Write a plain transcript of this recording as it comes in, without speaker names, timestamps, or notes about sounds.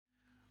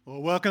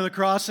Well, welcome to the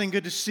Crossing.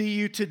 Good to see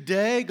you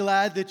today.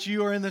 Glad that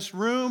you are in this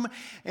room,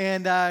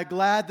 and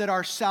glad that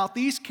our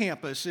Southeast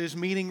campus is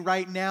meeting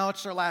right now.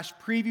 It's our last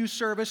preview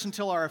service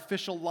until our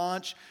official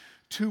launch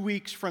 2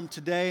 weeks from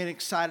today, and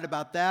excited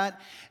about that.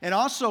 And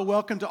also,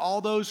 welcome to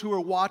all those who are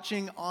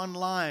watching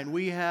online.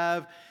 We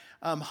have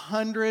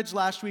hundreds,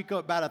 last week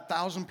about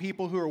 1,000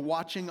 people who are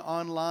watching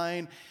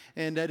online,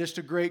 and just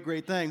a great,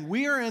 great thing.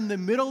 We are in the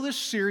middle of this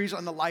series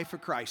on the life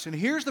of Christ, and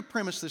here's the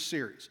premise of this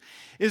series,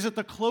 is that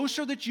the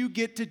closer that you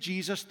get to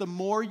Jesus, the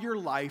more your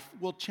life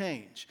will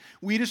change.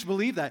 We just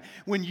believe that.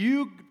 When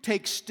you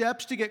take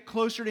steps to get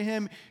closer to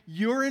Him,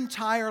 your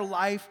entire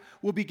life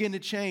will begin to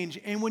change.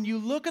 And when you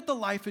look at the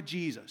life of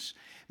Jesus,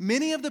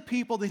 many of the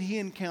people that He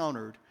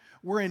encountered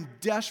were in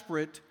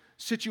desperate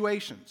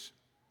situations.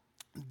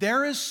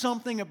 There is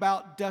something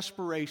about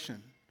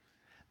desperation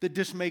that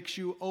just makes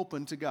you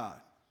open to God,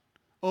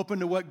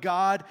 open to what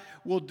God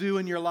will do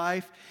in your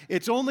life.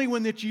 It's only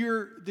when that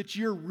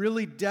you're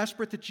really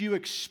desperate that you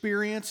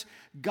experience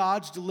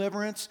God's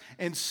deliverance,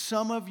 and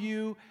some of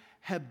you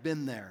have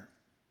been there.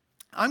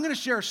 I'm going to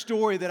share a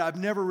story that I've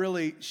never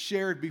really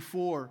shared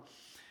before.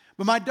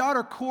 But my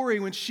daughter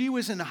Corey, when she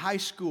was in high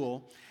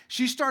school,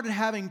 she started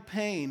having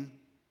pain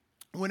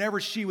whenever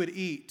she would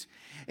eat.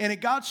 And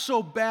it got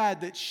so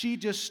bad that she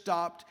just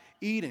stopped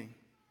eating.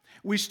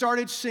 We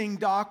started seeing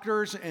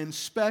doctors and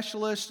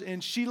specialists,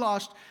 and she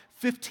lost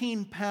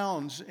 15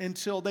 pounds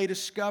until they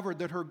discovered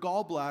that her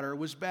gallbladder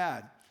was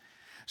bad.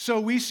 So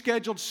we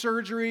scheduled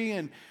surgery,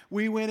 and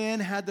we went in,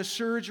 had the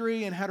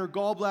surgery, and had her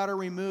gallbladder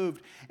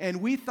removed.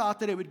 And we thought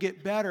that it would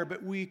get better,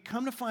 but we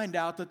come to find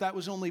out that that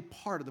was only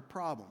part of the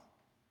problem.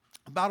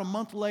 About a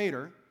month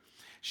later,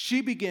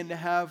 she began to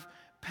have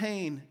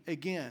pain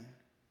again.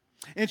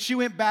 And she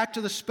went back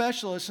to the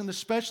specialist, and the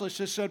specialist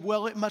just said,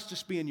 well, it must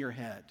just be in your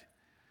head.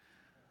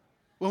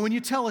 Well, when you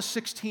tell a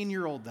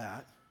 16-year-old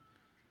that,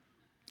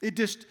 it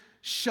just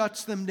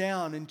shuts them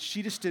down, and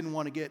she just didn't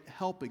want to get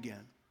help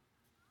again.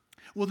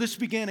 Well, this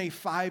began a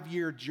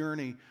 5-year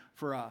journey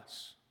for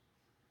us.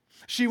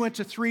 She went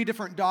to 3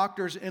 different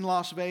doctors in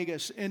Las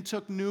Vegas and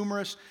took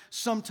numerous,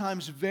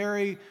 sometimes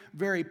very,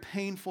 very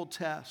painful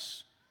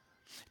tests.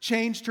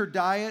 Changed her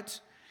diet,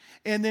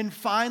 and then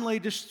finally,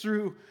 just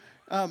through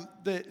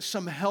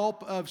some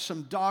help of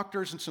some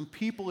doctors and some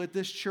people at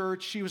this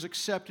church, she was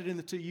accepted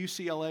into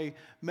UCLA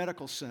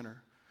Medical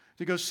Center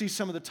to go see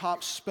some of the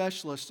top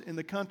specialists in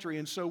the country.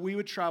 And so we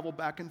would travel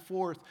back and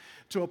forth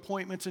to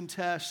appointments and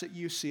tests at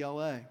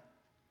UCLA.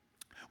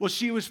 Well,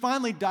 she was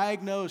finally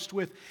diagnosed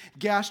with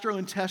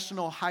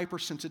gastrointestinal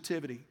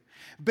hypersensitivity.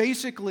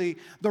 Basically,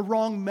 the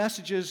wrong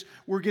messages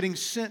were getting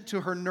sent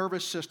to her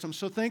nervous system.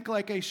 So think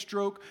like a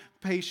stroke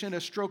patient, a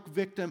stroke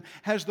victim,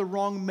 has the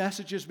wrong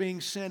messages being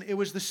sent. It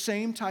was the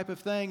same type of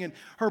thing, and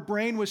her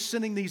brain was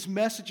sending these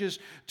messages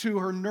to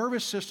her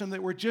nervous system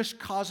that were just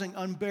causing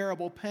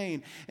unbearable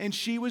pain. And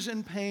she was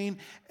in pain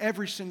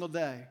every single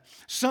day.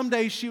 Some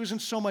days she was in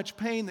so much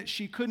pain that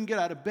she couldn't get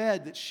out of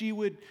bed, that she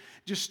would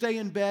just stay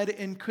in bed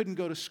and couldn't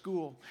go to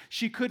school.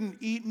 She couldn't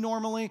eat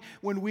normally.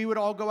 When we would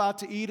all go out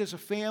to eat as a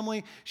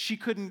family, she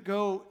couldn't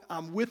go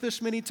with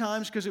us many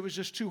times because it was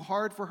just too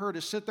hard for her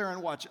to sit there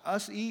and watch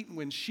us eat.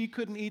 When she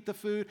couldn't eat the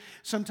food,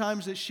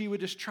 sometimes that she would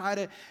just try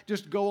to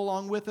just go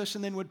along with us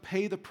and then would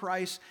pay the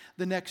price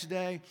the next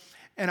day.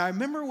 And I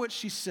remember what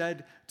she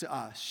said to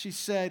us. She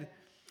said,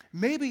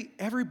 maybe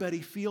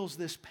everybody feels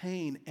this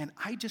pain and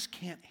I just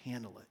can't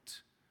handle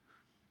it.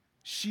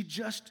 She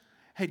just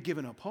had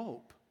given up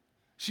hope.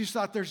 She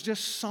thought, there's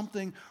just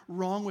something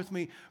wrong with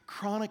me.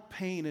 Chronic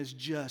pain is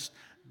just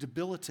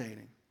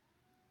debilitating.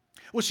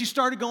 Well, she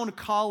started going to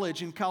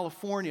college in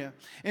California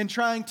and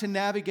trying to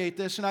navigate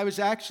this. And I was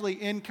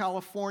actually in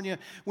California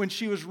when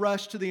she was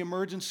rushed to the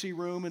emergency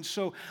room. And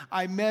so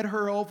I met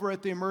her over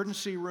at the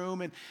emergency room,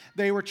 and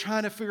they were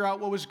trying to figure out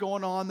what was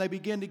going on. They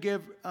began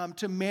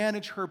to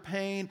manage her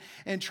pain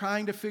and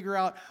trying to figure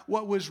out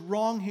what was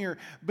wrong here.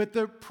 But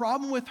the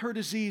problem with her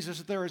disease is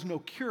that there is no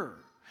cure.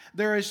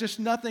 There is just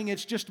nothing.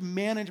 It's just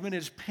management.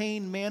 It's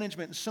pain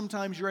management. And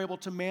sometimes you're able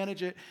to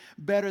manage it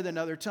better than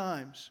other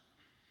times.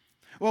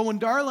 Well, when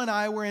Darla and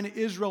I were in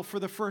Israel for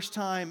the first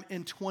time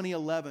in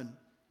 2011,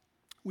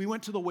 we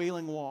went to the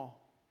Wailing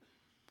Wall.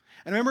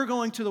 And I remember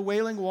going to the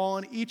Wailing Wall,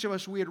 and each of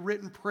us, we had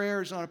written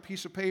prayers on a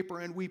piece of paper,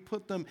 and we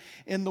put them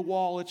in the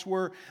wall. It's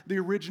where the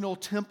original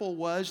temple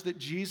was that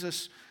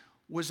Jesus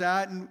was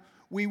at. And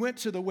we went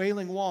to the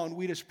Wailing Wall, and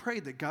we just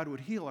prayed that God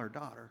would heal our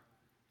daughter.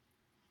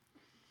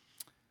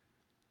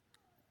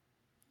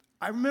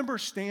 I remember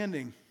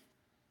standing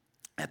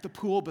at the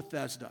pool of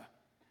Bethesda,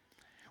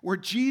 where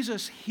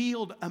Jesus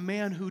healed a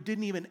man who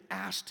didn't even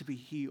ask to be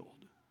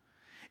healed.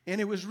 And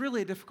it was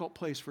really a difficult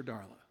place for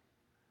Darla.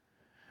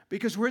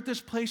 Because we're at this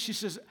place, she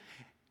says,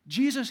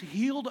 Jesus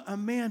healed a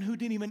man who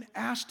didn't even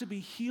ask to be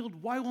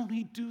healed. Why won't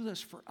He do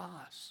this for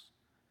us?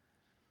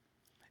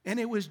 And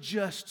it was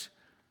just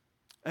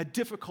a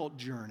difficult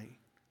journey.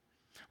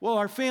 Well,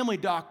 our family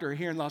doctor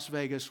here in Las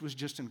Vegas was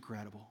just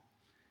incredible.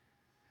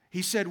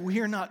 He said,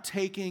 we are not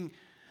taking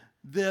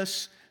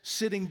this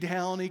sitting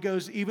down. He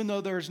goes, even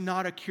though there's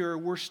not a cure,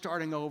 we're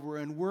starting over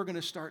and we're going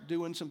to start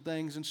doing some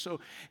things. And so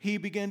he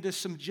began to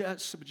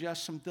suggest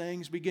some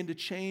things, begin to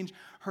change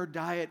her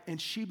diet, and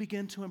she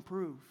began to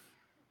improve.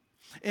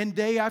 And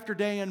day after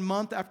day and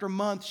month after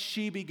month,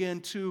 she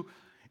began to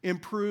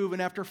improve.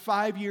 And after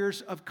 5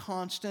 years of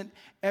constant,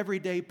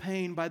 everyday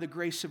pain, by the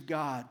grace of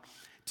God,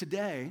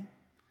 today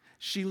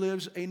she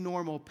lives a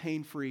normal,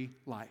 pain-free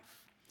life.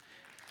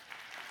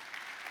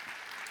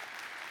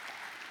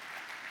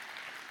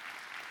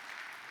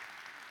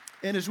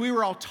 And as we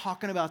were all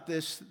talking about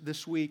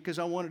this week, because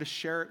I wanted to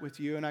share it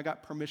with you, and I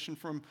got permission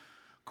from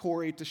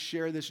Corey to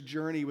share this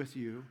journey with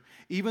you,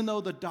 even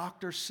though the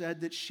doctor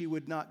said that she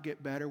would not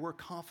get better, we're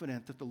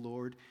confident that the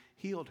Lord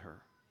healed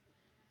her.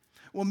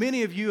 Well,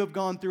 many of you have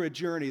gone through a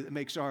journey that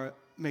makes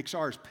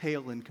ours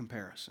pale in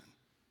comparison.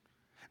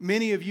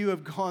 Many of you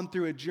have gone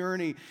through a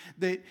journey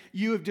that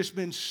you have just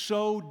been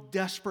so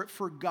desperate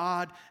for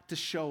God to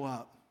show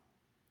up.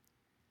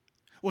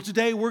 Well,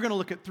 today we're going to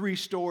look at 3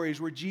 stories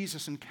where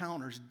Jesus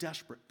encounters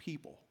desperate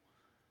people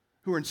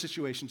who are in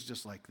situations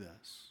just like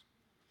this.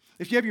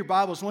 If you have your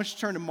Bibles, I want you to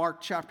turn to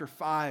Mark chapter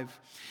 5.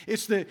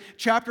 It's the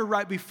chapter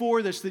right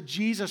before this that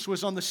Jesus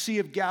was on the Sea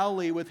of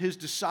Galilee with his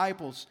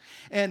disciples.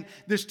 And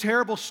this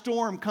terrible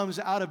storm comes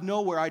out of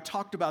nowhere. I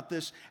talked about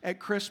this at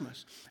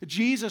Christmas.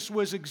 Jesus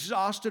was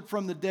exhausted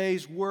from the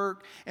day's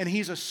work, and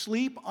he's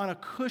asleep on a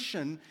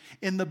cushion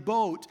in the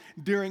boat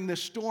during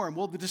this storm.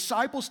 Well, the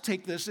disciples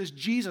take this as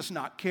Jesus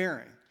not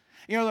caring.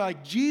 You know, they're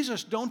like,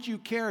 Jesus, don't you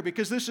care?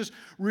 Because this is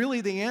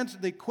really the answer,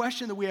 the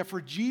question that we have for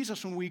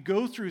Jesus when we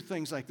go through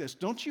things like this.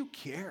 Don't you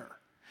care?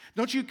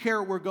 Don't you care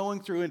what we're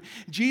going through? And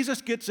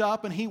Jesus gets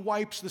up and he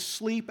wipes the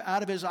sleep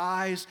out of his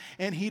eyes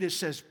and he just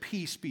says,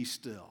 peace, be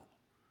still.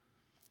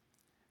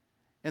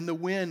 And the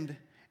wind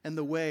and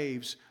the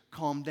waves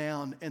calm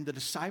down. And the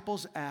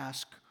disciples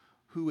ask,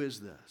 who is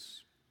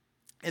this?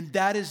 And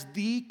that is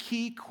the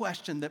key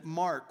question that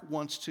Mark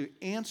wants to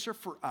answer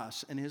for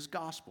us in his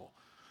gospel.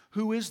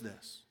 Who is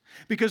this?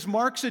 Because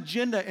Mark's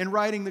agenda in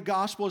writing the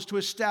gospel is to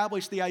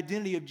establish the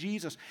identity of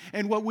Jesus.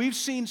 And what we've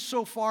seen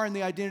so far in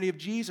the identity of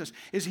Jesus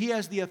is he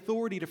has the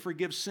authority to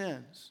forgive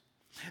sins.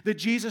 That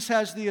Jesus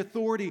has the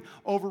authority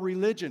over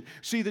religion.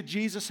 See, that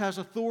Jesus has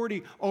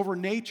authority over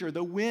nature.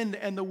 The wind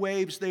and the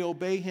waves, they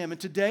obey him.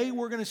 And today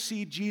we're going to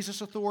see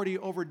Jesus' authority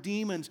over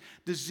demons,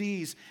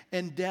 disease,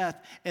 and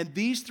death. And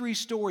these 3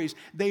 stories,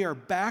 they are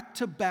back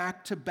to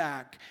back to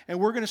back. And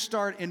we're going to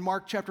start in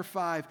Mark chapter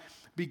 5,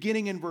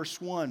 beginning in verse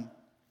 1.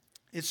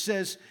 It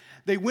says,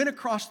 they went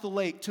across the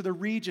lake to the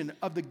region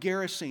of the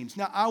Gerasenes.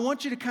 Now, I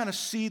want you to kind of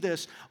see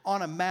this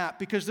on a map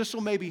because this will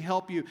maybe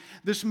help you.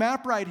 This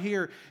map right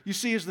here, you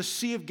see, is the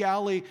Sea of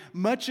Galilee.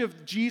 Much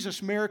of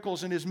Jesus'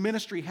 miracles and his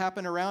ministry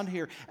happen around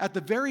here. At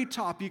the very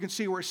top, you can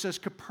see where it says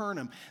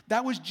Capernaum.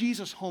 That was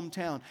Jesus'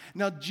 hometown.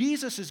 Now,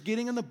 Jesus is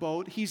getting in the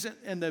boat. He's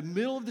in the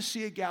middle of the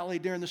Sea of Galilee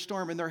during the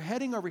storm, and they're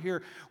heading over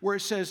here where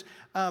it says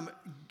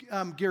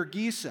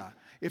Gergesa.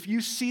 If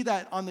you see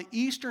that on the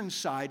eastern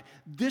side,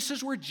 this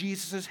is where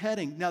Jesus is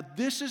heading. Now,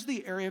 this is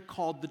the area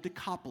called the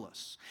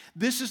Decapolis.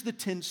 This is the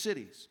 10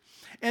 cities.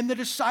 And the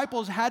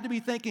disciples had to be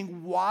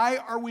thinking, why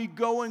are we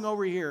going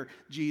over here,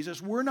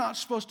 Jesus? We're not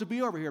supposed to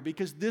be over here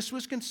because this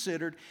was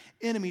considered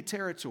enemy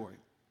territory.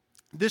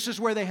 This is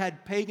where they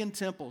had pagan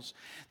temples,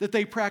 that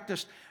they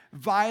practiced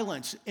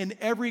violence in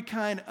every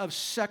kind of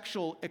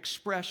sexual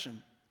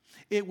expression.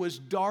 It was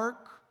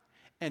dark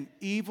and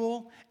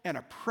evil and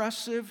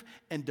oppressive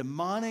and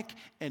demonic,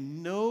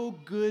 and no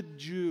good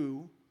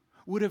Jew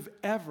would have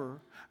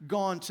ever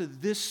gone to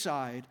this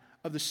side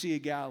of the Sea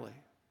of Galilee.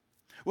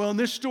 Well, in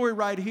this story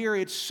right here,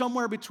 it's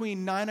somewhere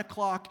between 9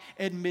 o'clock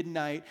and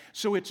midnight,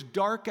 so it's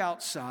dark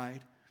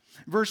outside.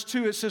 Verse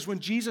 2, it says, when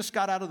Jesus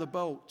got out of the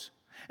boat,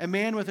 a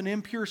man with an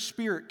impure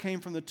spirit came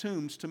from the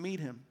tombs to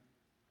meet him.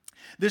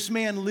 This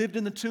man lived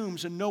in the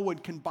tombs, and no one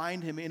can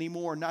bind him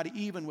anymore, not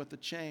even with a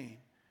chain.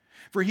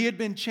 For he had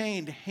been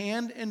chained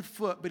hand and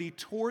foot, but he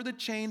tore the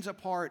chains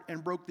apart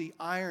and broke the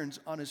irons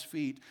on his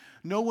feet.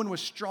 No one was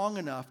strong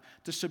enough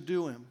to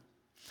subdue him.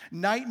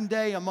 Night and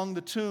day among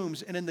the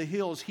tombs and in the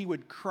hills, he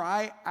would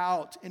cry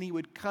out and he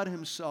would cut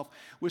himself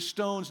with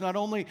stones. Not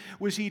only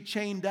was he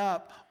chained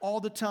up all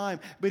the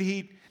time, but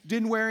he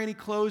didn't wear any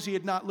clothes. He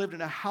had not lived in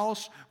a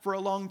house for a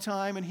long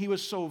time, and he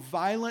was so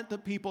violent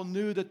that people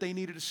knew that they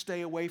needed to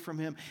stay away from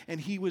him,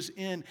 and he was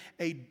in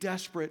a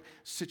desperate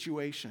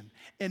situation.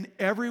 And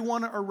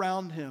everyone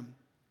around him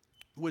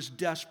was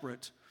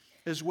desperate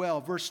as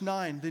well. Verse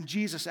 9, then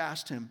Jesus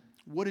asked him,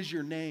 what is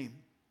your name?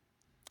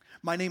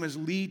 My name is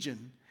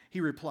Legion, he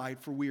replied,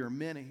 for we are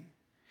many.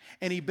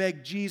 And he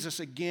begged Jesus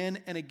again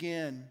and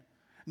again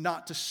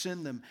not to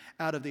send them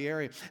out of the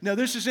area. Now,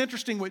 this is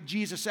interesting what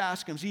Jesus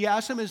asked him. He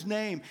asked him his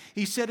name.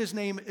 He said his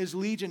name is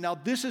Legion. Now,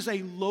 this is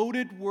a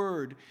loaded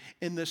word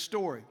in this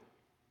story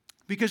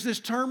because this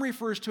term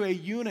refers to a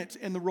unit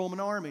in the Roman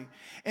army,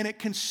 and it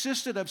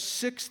consisted of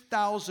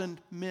 6,000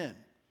 men.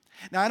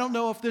 Now, I don't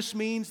know if this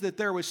means that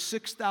there was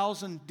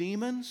 6,000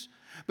 demons,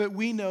 but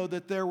we know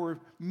that there were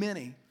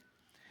many.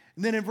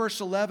 And then in verse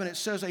 11, it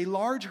says, a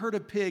large herd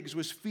of pigs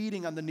was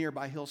feeding on the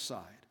nearby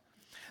hillside.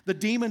 The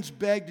demons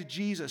begged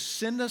Jesus,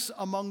 "Send us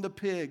among the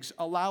pigs,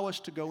 allow us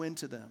to go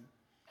into them."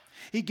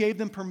 He gave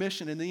them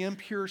permission, and the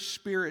impure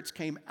spirits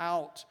came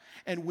out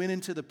and went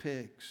into the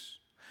pigs.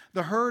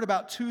 The herd,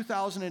 about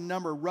 2,000 in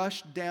number,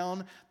 rushed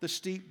down the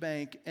steep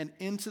bank and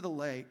into the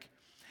lake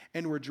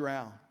and were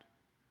drowned.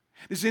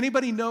 Does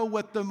anybody know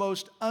what the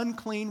most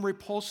unclean,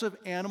 repulsive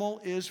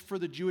animal is for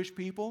the Jewish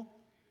people?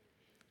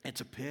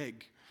 It's a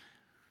pig.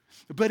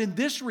 But in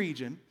this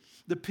region,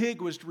 the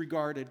pig was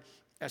regarded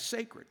as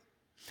sacred.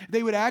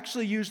 They would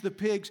actually use the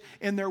pigs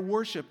in their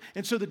worship.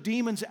 And so the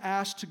demons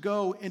asked to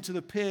go into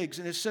the pigs.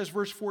 And it says,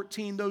 verse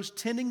 14, those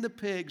tending the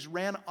pigs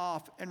ran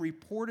off and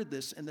reported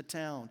this in the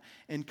town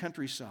and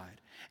countryside.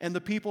 And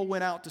the people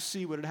went out to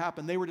see what had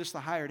happened. They were just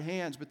the hired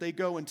hands, but they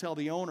go and tell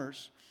the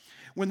owners.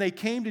 When they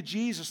came to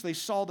Jesus, they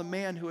saw the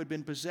man who had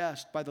been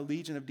possessed by the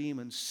legion of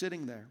demons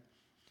sitting there,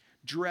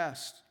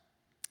 dressed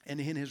and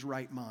in his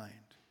right mind.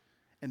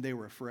 And they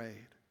were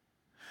afraid.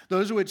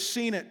 Those who had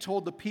seen it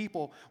told the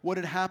people what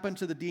had happened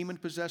to the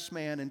demon-possessed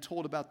man and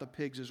told about the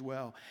pigs as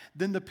well.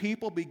 Then the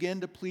people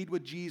began to plead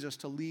with Jesus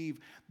to leave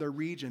their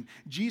region.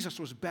 Jesus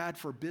was bad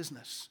for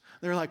business.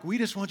 They're like, "We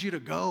just want you to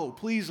go.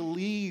 Please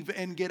leave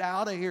and get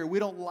out of here. We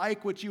don't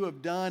like what you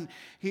have done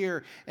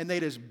here." And they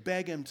just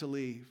beg him to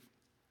leave.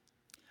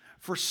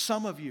 For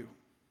some of you,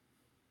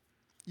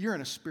 you're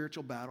in a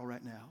spiritual battle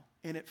right now,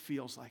 and it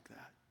feels like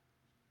that.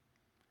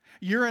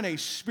 You're in a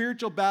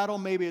spiritual battle.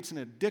 Maybe it's an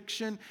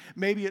addiction.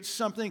 Maybe it's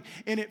something,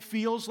 and it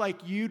feels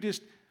like you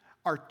just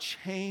are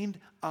chained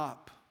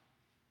up.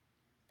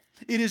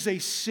 It is a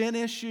sin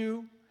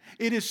issue.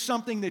 It is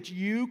something that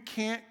you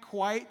can't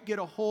quite get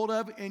a hold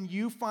of, and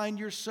you find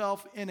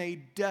yourself in a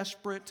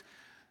desperate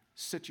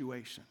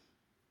situation.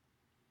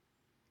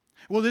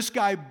 Well, this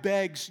guy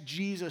begs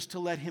Jesus to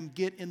let him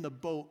get in the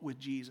boat with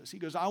Jesus. He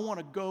goes, "I want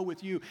to go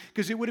with you,"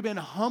 because it would have been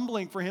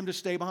humbling for him to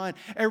stay behind.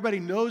 Everybody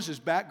knows his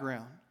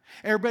background.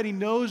 Everybody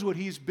knows what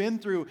he's been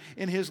through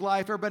in his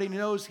life. Everybody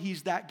knows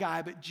he's that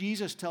guy. But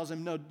Jesus tells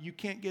him, "No, you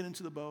can't get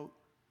into the boat."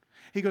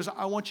 He goes,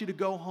 "I want you to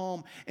go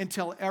home and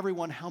tell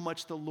everyone how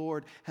much the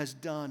Lord has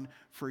done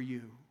for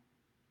you."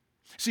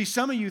 See,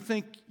 some of you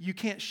think you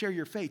can't share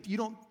your faith. You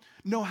don't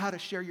know how to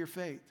share your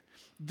faith.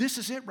 This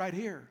is it right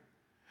here.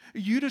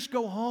 You just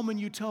go home and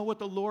you tell what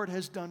the Lord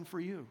has done for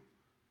you.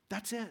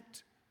 That's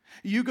it.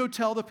 You go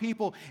tell the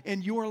people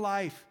in your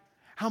life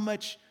how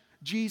much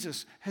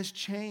Jesus has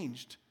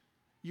changed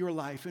your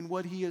life and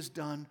what he has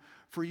done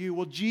for you.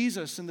 Well,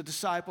 Jesus and the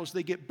disciples,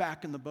 they get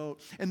back in the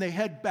boat and they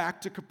head back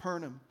to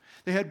Capernaum.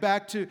 They head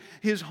back to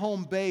his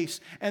home base,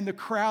 and the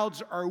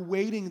crowds are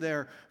waiting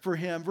there for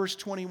him. Verse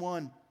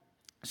 21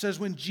 says,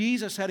 when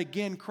Jesus had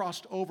again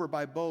crossed over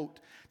by boat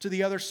to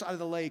the other side of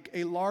the lake,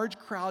 a large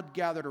crowd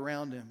gathered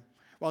around him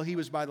while he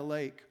was by the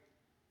lake.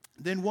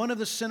 Then one of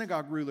the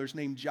synagogue rulers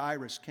named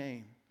Jairus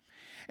came.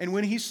 And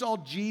when he saw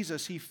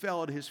Jesus, he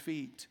fell at his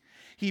feet.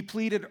 He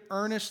pleaded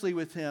earnestly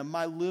with him,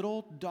 "My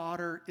little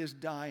daughter is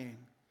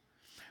dying.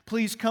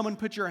 Please come and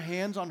put your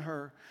hands on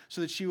her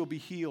so that she will be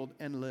healed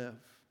and live."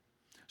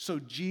 So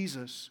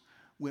Jesus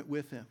went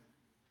with him.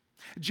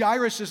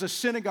 Jairus is a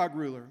synagogue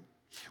ruler,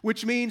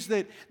 which means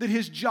that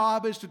his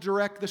job is to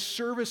direct the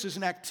services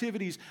and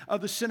activities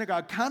of the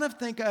synagogue. Kind of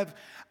think of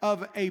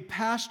a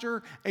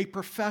pastor, a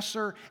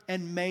professor,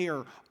 and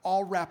mayor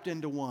all wrapped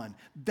into one.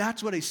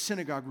 That's what a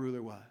synagogue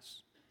ruler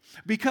was.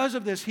 Because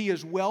of this, he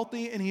is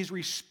wealthy and he's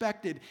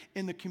respected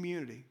in the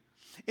community.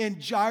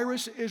 And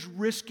Jairus is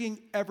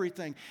risking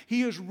everything.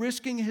 He is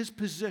risking his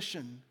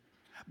position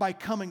by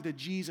coming to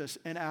Jesus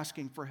and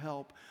asking for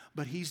help,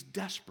 but he's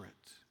desperate.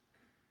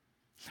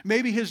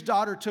 Maybe his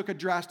daughter took a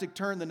drastic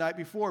turn the night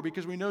before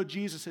because we know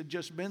Jesus had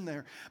just been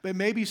there, but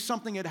maybe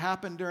something had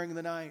happened during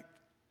the night.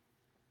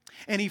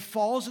 And he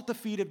falls at the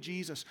feet of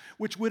Jesus,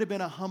 which would have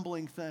been a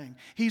humbling thing.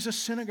 He's a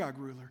synagogue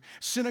ruler.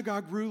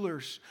 Synagogue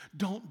rulers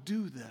don't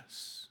do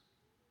this.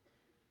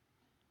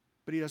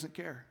 But he doesn't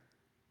care.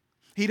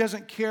 He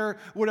doesn't care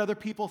what other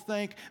people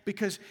think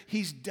because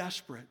he's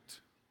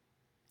desperate.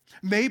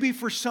 Maybe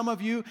for some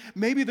of you,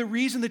 maybe the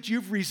reason that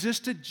you've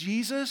resisted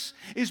Jesus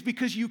is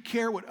because you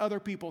care what other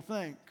people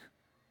think.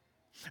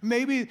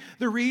 Maybe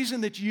the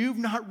reason that you've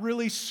not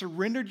really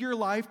surrendered your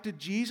life to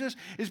Jesus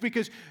is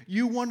because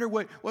you wonder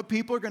what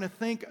people are going to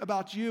think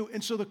about you.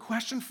 And so the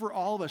question for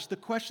all of us, the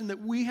question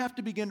that we have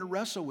to begin to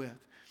wrestle with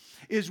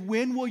is,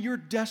 when will your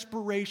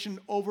desperation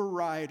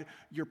override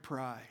your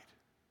pride?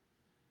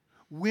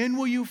 When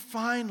will you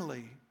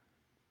finally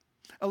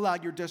allow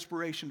your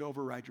desperation to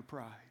override your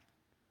pride?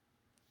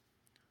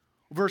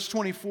 Verse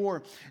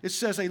 24, it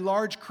says, a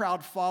large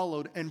crowd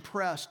followed and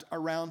pressed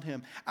around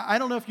him. I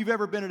don't know if you've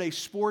ever been at a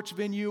sports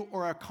venue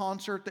or a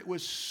concert that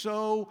was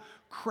so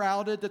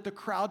crowded that the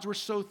crowds were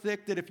so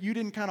thick that if you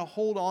didn't kind of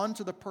hold on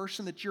to the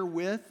person that you're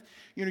with,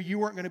 you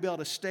weren't going to be able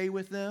to stay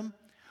with them.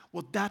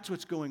 Well, that's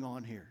what's going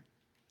on here.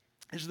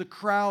 As the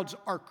crowds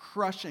are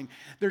crushing,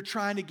 they're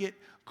trying to get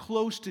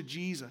close to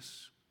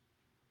Jesus.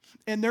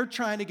 And they're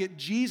trying to get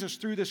Jesus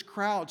through this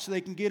crowd so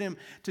they can get him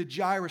to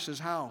Jairus'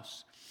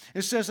 house.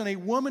 It says, and a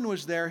woman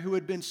was there who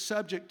had been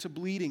subject to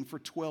bleeding for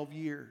 12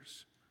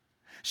 years.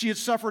 She had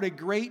suffered a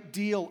great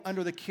deal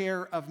under the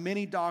care of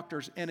many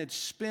doctors and had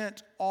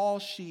spent all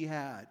she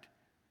had.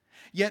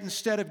 Yet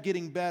instead of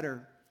getting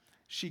better,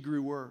 she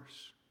grew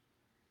worse.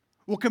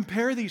 Well,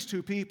 compare these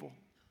two people.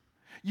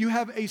 You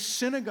have a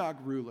synagogue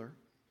ruler,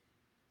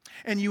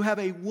 and you have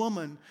a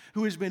woman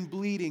who has been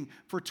bleeding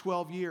for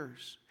 12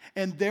 years,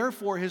 and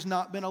therefore has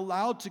not been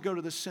allowed to go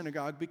to the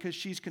synagogue because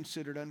she's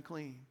considered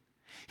unclean.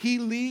 He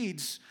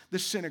leads the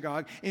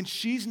synagogue, and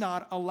she's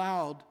not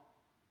allowed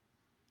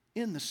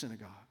in the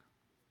synagogue.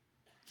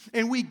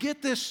 And we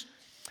get this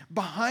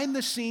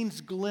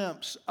behind-the-scenes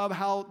glimpse of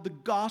how the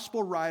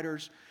gospel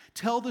writers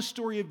tell the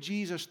story of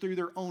Jesus through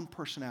their own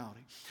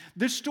personality.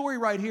 This story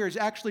right here is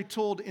actually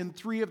told in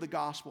 3 of the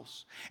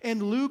Gospels.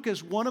 And Luke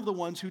is one of the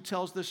ones who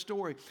tells this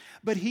story.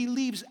 But he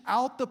leaves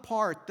out the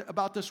part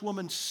about this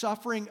woman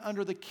suffering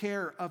under the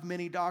care of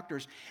many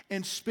doctors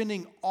and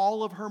spending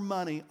all of her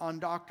money on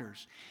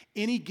doctors.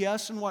 Any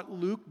guess on what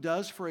Luke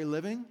does for a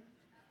living?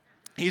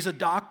 He's a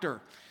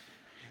doctor.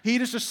 He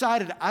just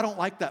decided, I don't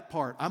like that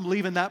part. I'm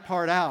leaving that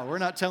part out. We're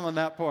not telling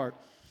that part.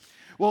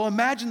 Well,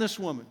 imagine this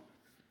woman.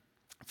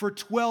 For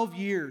 12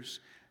 years,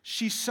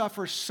 she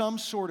suffers some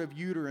sort of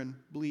uterine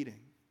bleeding.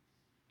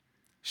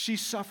 She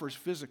suffers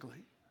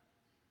physically.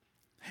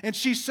 And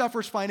she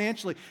suffers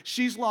financially.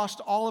 She's lost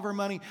all of her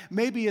money.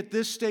 Maybe at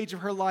this stage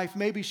of her life,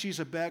 maybe she's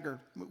a beggar.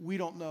 We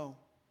don't know.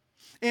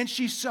 And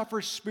she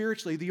suffers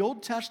spiritually. The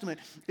Old Testament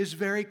is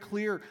very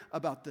clear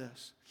about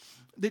this,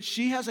 that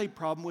she has a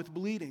problem with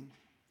bleeding.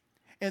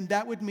 And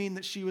that would mean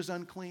that she was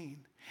unclean.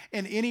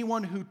 And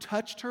anyone who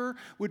touched her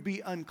would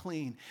be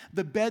unclean.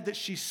 The bed that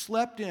she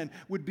slept in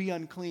would be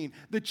unclean.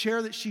 The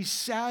chair that she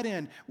sat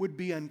in would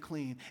be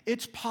unclean.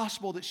 It's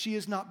possible that she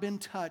has not been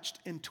touched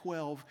in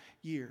 12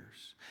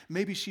 years.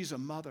 Maybe she's a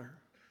mother.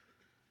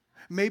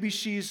 Maybe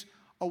she's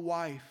a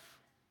wife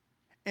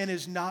and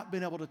has not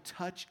been able to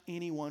touch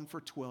anyone for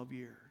 12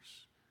 years.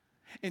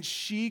 And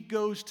she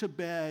goes to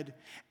bed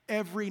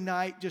every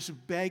night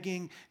just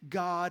begging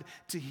God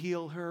to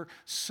heal her.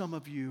 Some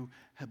of you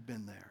have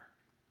been there.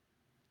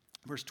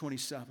 Verse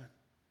 27.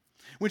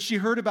 When she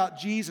heard about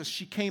Jesus,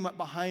 she came up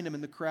behind him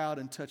in the crowd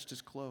and touched his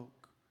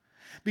cloak.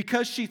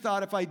 Because she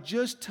thought, if I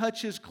just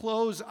touch his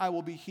clothes, I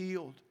will be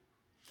healed.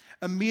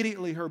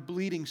 Immediately her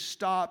bleeding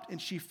stopped,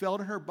 and she felt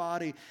in her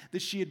body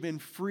that she had been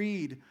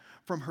freed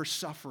from her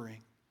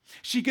suffering.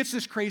 She gets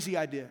this crazy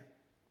idea.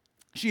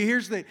 She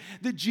hears that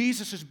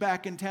Jesus is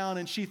back in town,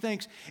 and she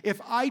thinks, if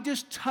I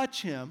just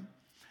touch him,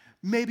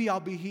 maybe I'll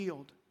be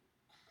healed.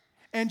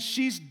 And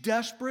she's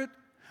desperate,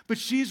 but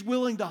she's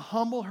willing to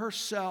humble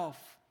herself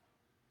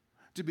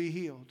to be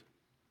healed.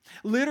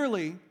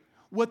 Literally,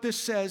 what this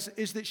says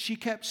is that she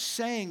kept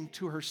saying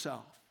to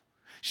herself.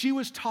 She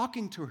was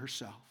talking to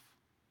herself.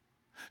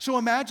 So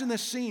imagine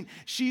this scene.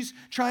 She's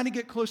trying to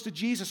get close to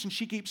Jesus, and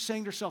she keeps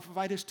saying to herself, if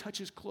I just touch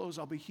his clothes,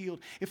 I'll be healed.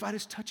 If I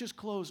just touch his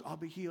clothes, I'll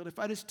be healed. If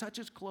I just touch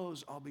his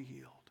clothes, I'll be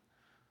healed.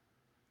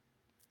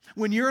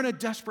 When you're in a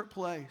desperate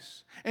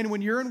place, and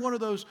when you're in one of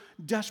those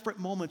desperate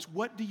moments,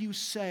 what do you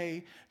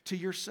say to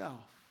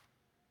yourself?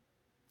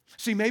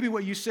 See, maybe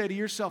what you say to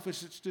yourself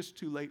is, it's just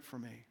too late for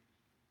me.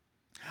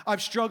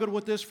 I've struggled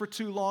with this for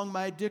too long.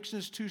 My addiction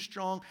is too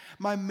strong.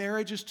 My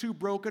marriage is too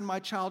broken. My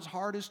child's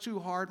heart is too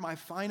hard. My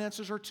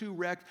finances are too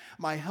wrecked.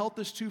 My health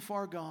is too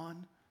far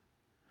gone.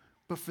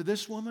 But for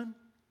this woman,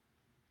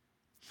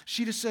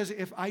 she just says,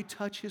 if I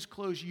touch his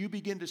clothes, you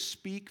begin to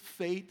speak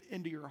faith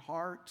into your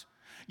heart.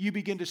 You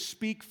begin to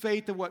speak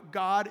faith in what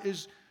God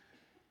is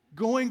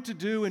going to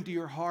do into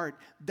your heart.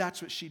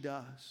 That's what she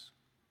does.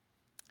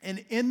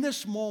 And in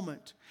this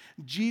moment,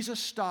 Jesus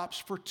stops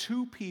for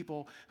 2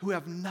 people who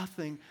have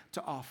nothing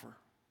to offer.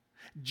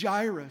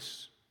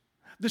 Jairus,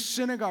 the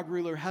synagogue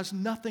ruler, has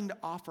nothing to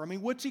offer. I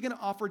mean, what's he going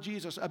to offer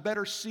Jesus? A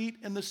better seat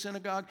in the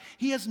synagogue?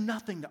 He has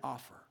nothing to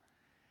offer.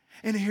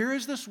 And here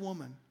is this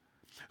woman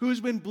who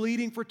has been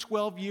bleeding for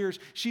 12 years.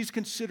 She's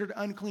considered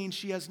unclean.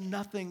 She has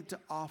nothing to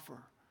offer.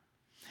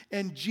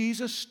 And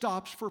Jesus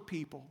stops for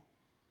people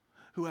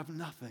who have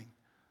nothing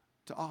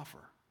to offer.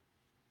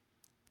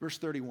 Verse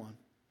 31.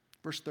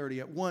 Verse 30,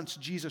 at once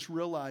Jesus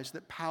realized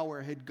that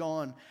power had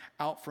gone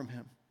out from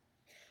him.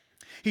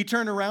 He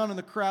turned around in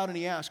the crowd and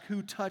he asked,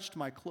 who touched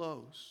my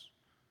clothes?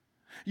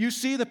 You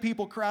see the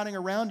people crowding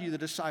around you, the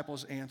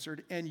disciples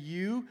answered, and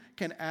you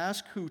can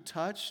ask who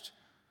touched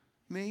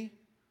me?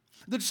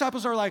 The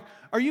disciples are like,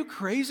 are you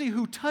crazy?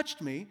 Who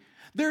touched me?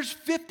 There's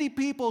 50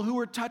 people who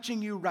are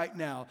touching you right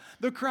now.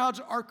 The crowds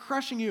are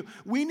crushing you.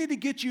 We need to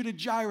get you to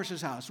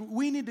Jairus' house.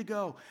 We need to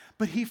go.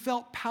 But he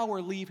felt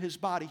power leave his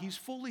body. He's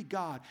fully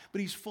God,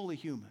 but he's fully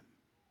human.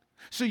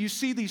 So you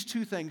see these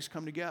 2 things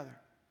come together.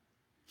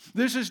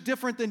 This is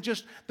different than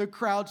just the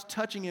crowds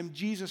touching him.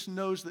 Jesus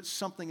knows that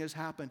something has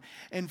happened.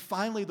 And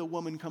finally the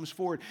woman comes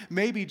forward.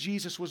 Maybe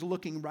Jesus was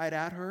looking right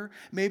at her.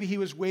 Maybe he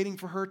was waiting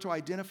for her to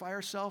identify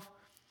herself.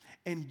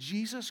 And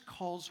Jesus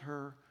calls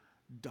her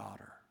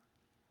daughter.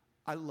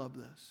 I love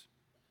this.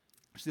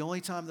 It's the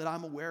only time that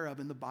I'm aware of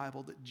in the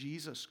Bible that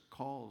Jesus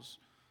calls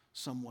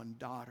someone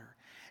daughter.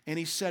 And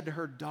he said to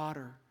her,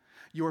 daughter,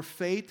 your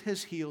faith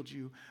has healed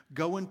you.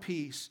 Go in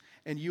peace,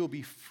 and you'll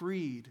be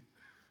freed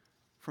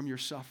from your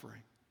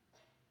suffering.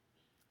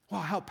 Wow,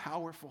 how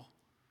powerful.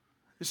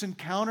 This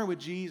encounter with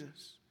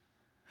Jesus.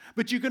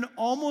 But you can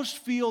almost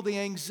feel the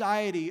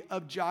anxiety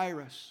of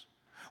Jairus,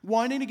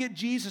 wanting to get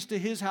Jesus to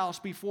his house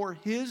before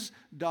his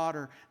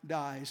daughter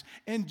dies.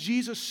 And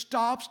Jesus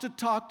stops to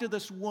talk to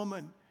this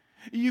woman.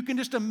 You can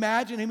just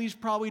imagine him. He's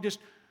probably just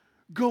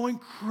going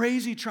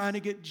crazy trying to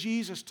get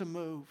Jesus to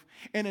move.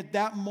 And at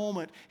that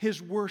moment,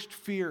 his worst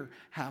fear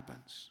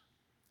happens.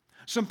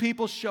 Some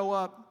people show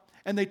up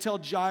and they tell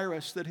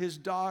Jairus that his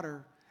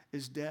daughter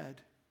is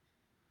dead.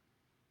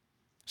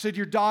 Said,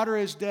 your daughter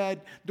is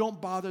dead. Don't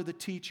bother the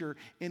teacher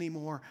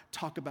anymore.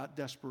 Talk about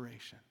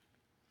desperation.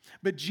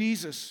 But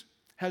Jesus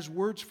has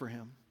words for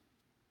him.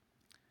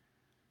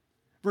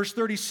 Verse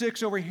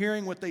 36,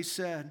 overhearing what they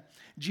said,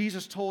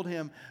 Jesus told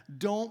him,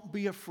 don't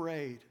be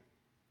afraid.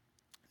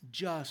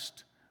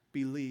 Just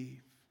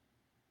believe.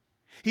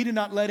 He did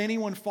not let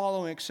anyone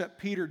follow him except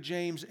Peter,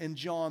 James, and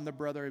John, the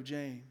brother of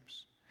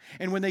James.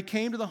 And when they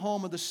came to the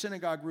home of the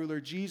synagogue ruler,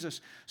 Jesus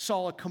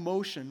saw a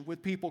commotion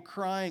with people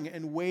crying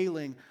and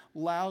wailing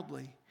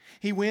loudly.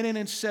 He went in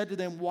and said to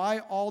them, why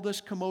all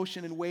this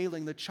commotion and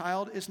wailing? The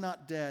child is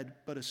not dead,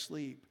 but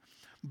asleep.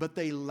 But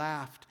they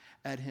laughed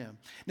at him.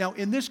 Now,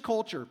 in this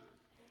culture,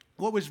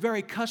 what was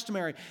very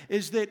customary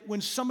is that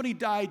when somebody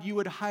died, you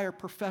would hire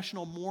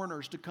professional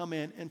mourners to come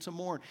in and to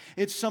mourn.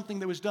 It's something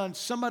that was done.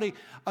 Somebody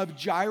of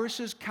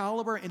Jairus'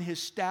 caliber and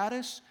his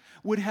status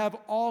would have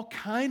all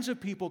kinds of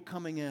people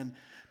coming in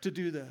to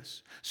do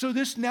this. So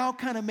this now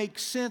kind of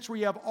makes sense where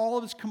you have all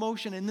of this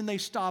commotion and then they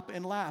stop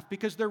and laugh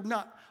because they're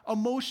not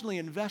emotionally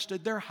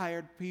invested. They're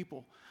hired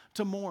people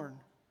to mourn.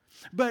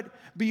 But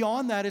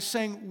beyond that is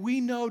saying, we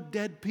know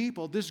dead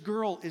people. This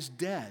girl is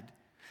dead.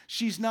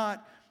 She's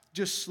not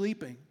just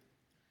sleeping.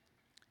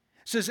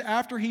 It says,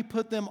 after he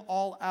put them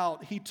all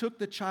out, he took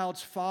the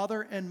child's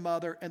father and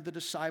mother and the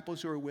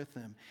disciples who were with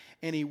him,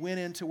 and he went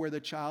into where the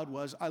child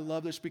was. I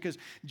love this because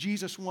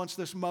Jesus wants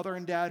this mother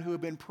and dad who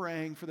have been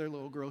praying for their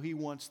little girl. He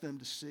wants them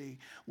to see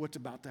what's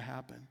about to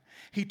happen.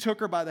 He took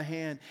her by the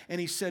hand,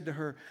 and he said to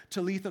her,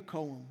 Talitha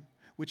koum,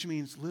 which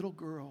means, little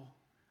girl,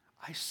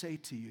 I say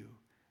to you,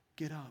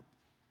 get up.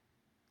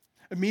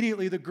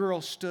 Immediately the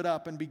girl stood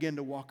up and began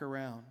to walk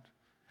around.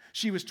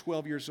 She was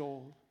 12 years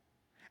old.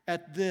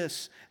 At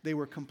this, they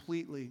were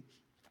completely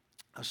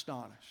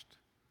astonished.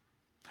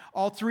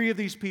 All three of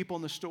these people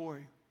in the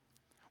story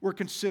were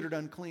considered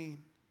unclean.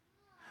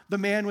 The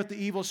man with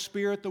the evil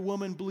spirit, the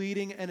woman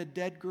bleeding, and a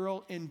dead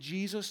girl, and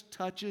Jesus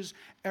touches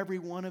every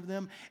one of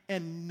them,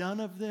 and none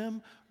of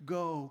them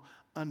go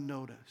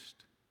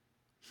unnoticed.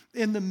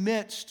 In the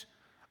midst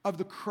of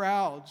the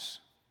crowds,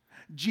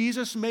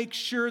 Jesus makes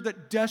sure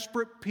that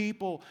desperate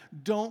people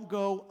don't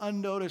go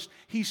unnoticed.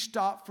 He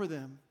stopped for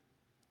them.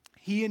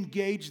 He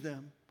engaged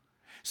them.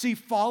 See,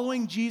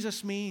 following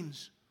Jesus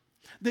means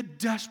that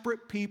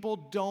desperate people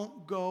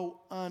don't go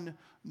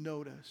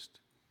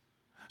unnoticed.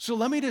 So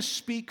let me just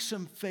speak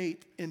some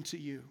faith into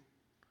you.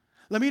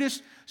 Let me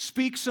just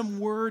speak some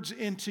words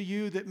into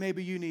you that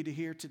maybe you need to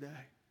hear today.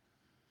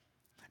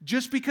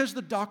 Just because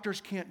the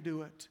doctors can't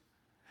do it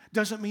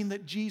doesn't mean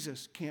that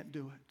Jesus can't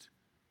do it.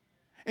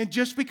 And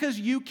just because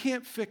you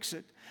can't fix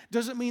it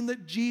doesn't mean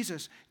that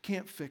Jesus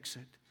can't fix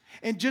it.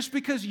 And just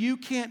because you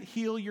can't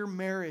heal your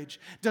marriage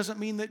doesn't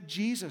mean that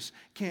Jesus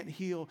can't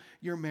heal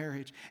your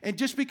marriage. And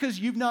just because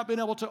you've not been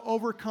able to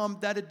overcome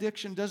that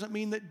addiction doesn't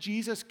mean that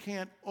Jesus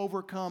can't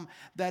overcome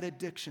that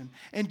addiction.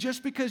 And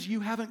just because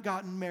you haven't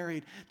gotten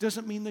married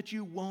doesn't mean that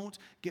you won't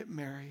get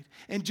married.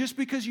 And just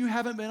because you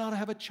haven't been able to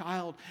have a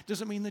child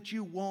doesn't mean that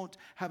you won't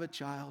have a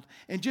child.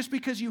 And just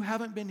because you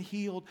haven't been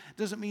healed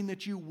doesn't mean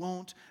that you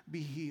won't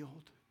be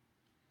healed.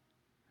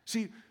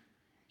 See,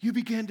 you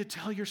begin to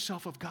tell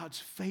yourself of God's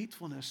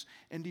faithfulness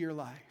into your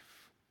life.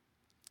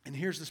 And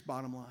here's this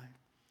bottom line.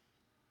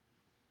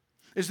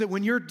 Is that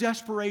when your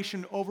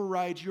desperation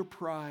overrides your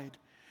pride,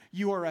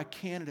 you are a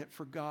candidate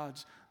for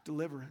God's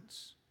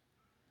deliverance.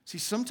 See,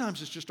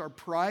 sometimes it's just our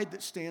pride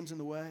that stands in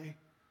the way.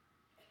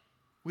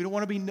 We don't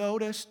want to be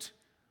noticed.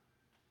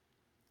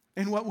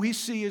 And what we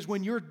see is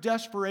when your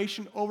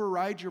desperation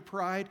overrides your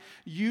pride,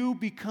 you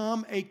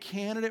become a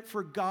candidate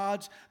for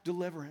God's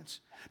deliverance.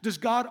 Does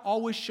God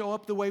always show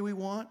up the way we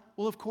want?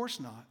 Well, of course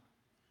not.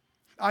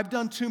 I've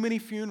done too many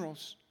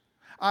funerals.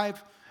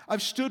 I've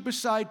stood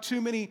beside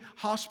too many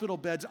hospital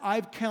beds.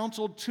 I've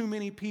counseled too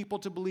many people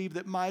to believe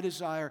that my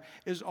desire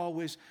is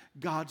always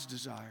God's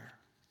desire.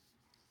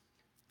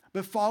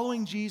 But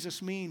following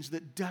Jesus means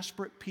that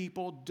desperate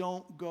people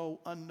don't go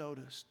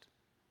unnoticed.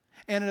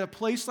 And at a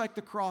place like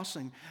the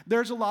Crossing,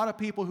 there's a lot of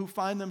people who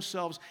find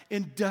themselves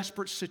in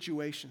desperate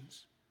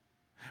situations.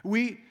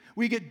 We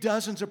get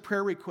dozens of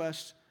prayer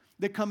requests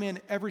that come in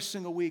every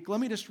single week. Let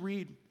me just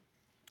read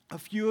a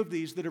few of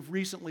these that have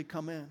recently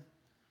come in. It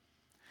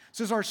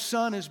says, our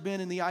son has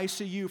been in the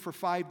ICU for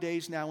 5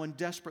 days now and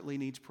desperately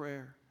needs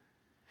prayer.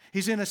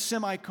 He's in a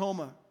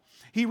semi-coma.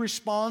 He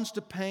responds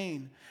to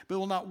pain, but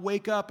will not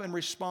wake up and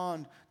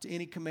respond to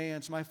any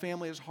commands. My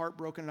family is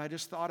heartbroken, and I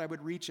just thought I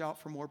would reach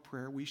out for more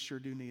prayer. We sure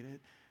do need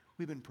it.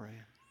 We've been praying.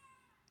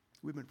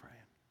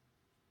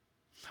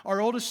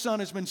 Our oldest son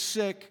has been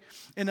sick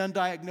and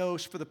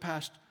undiagnosed for the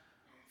past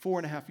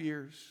 4.5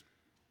 years.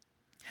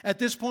 At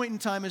this point in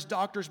time, his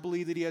doctors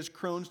believe that he has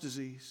Crohn's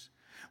disease.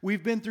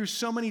 We've been through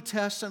so many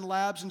tests and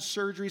labs and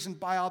surgeries and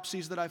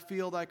biopsies that I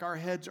feel like our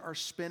heads are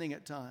spinning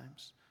at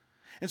times.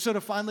 And so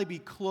to finally be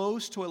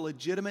close to a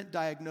legitimate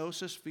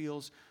diagnosis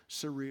feels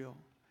surreal.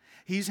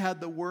 He's had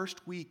the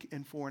worst week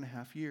in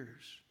 4.5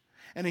 years.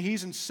 And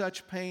he's in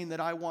such pain that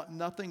I want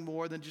nothing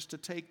more than just to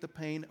take the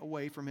pain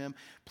away from him.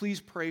 Please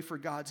pray for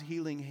God's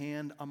healing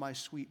hand on my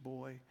sweet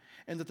boy,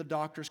 and that the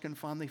doctors can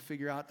finally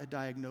figure out a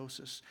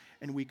diagnosis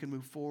and we can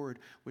move forward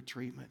with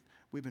treatment.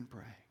 We've been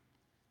praying.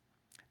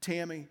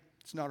 Tammy,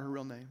 it's not her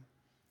real name.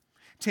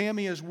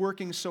 Tammy is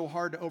working so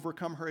hard to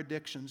overcome her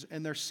addictions,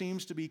 and there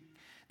seems to be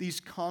these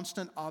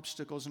constant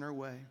obstacles in her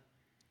way.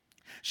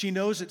 She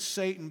knows it's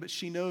Satan, but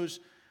she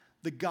knows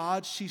the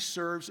God she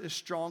serves is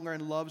stronger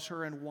and loves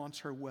her and wants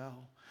her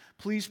well.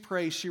 Please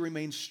pray she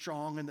remains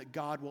strong and that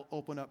God will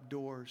open up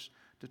doors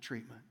to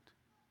treatment.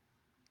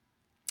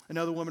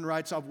 Another woman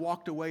writes, I've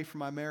walked away from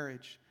my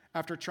marriage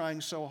after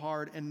trying so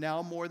hard, and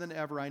now more than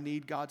ever I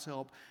need God's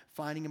help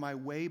finding my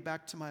way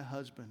back to my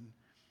husband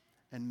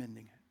and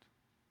mending it.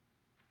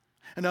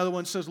 Another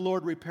one says,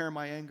 Lord, repair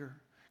my anger.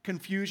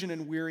 Confusion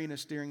and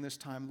weariness during this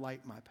time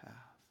light my path.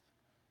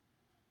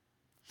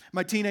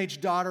 My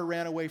teenage daughter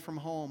ran away from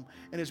home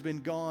and has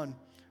been gone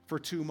for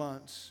 2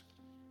 months.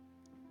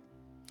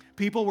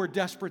 People were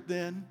desperate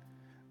then.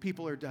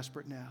 People are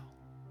desperate now.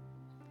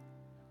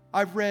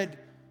 I've read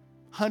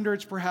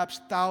hundreds,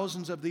 perhaps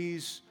thousands of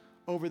these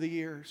over the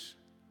years.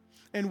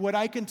 And what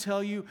I can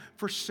tell you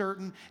for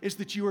certain is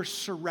that you are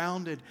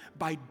surrounded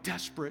by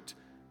desperate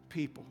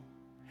people.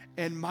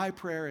 And my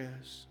prayer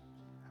is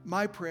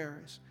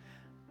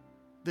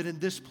that in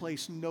this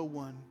place no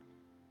one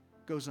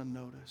goes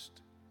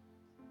unnoticed.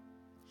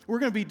 We're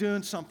going to be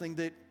doing something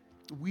that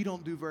we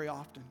don't do very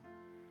often.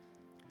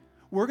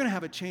 We're going to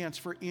have a chance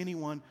for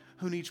anyone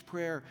who needs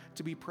prayer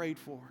to be prayed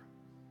for.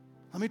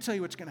 Let me tell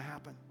you what's going to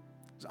happen.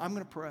 I'm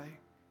going to pray.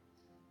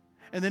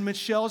 And then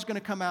Michelle's going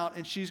to come out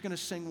and she's going to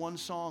sing one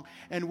song.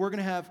 And we're going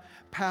to have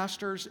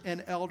pastors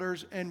and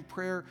elders and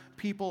prayer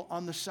people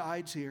on the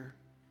sides here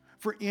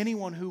for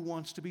anyone who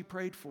wants to be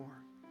prayed for.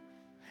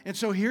 And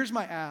so here's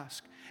my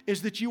ask,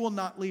 is that you will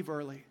not leave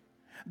early.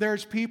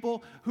 There's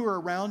people who are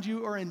around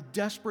you or in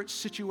desperate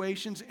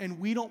situations, and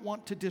we don't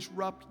want to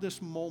disrupt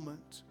this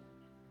moment.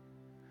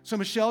 So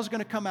Michelle's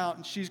going to come out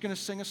and she's going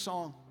to sing a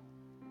song.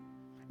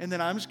 And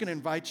then I'm just going to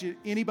invite you,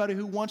 anybody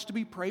who wants to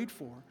be prayed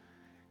for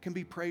can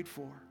be prayed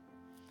for.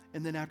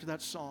 And then after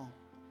that song,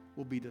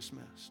 we'll be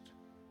dismissed.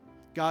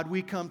 God,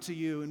 we come to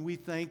you and we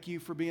thank you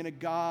for being a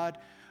God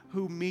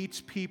who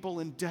meets people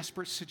in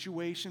desperate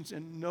situations,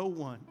 and no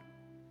one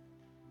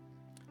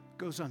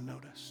goes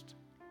unnoticed.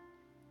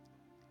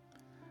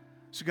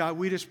 So God,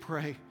 we just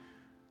pray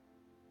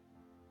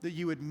that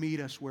you would meet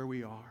us where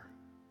we are.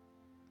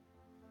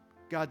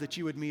 God, that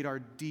you would meet our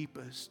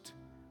deepest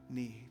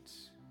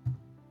needs.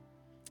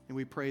 And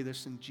we pray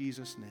this in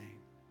Jesus' name.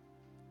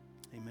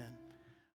 Amen.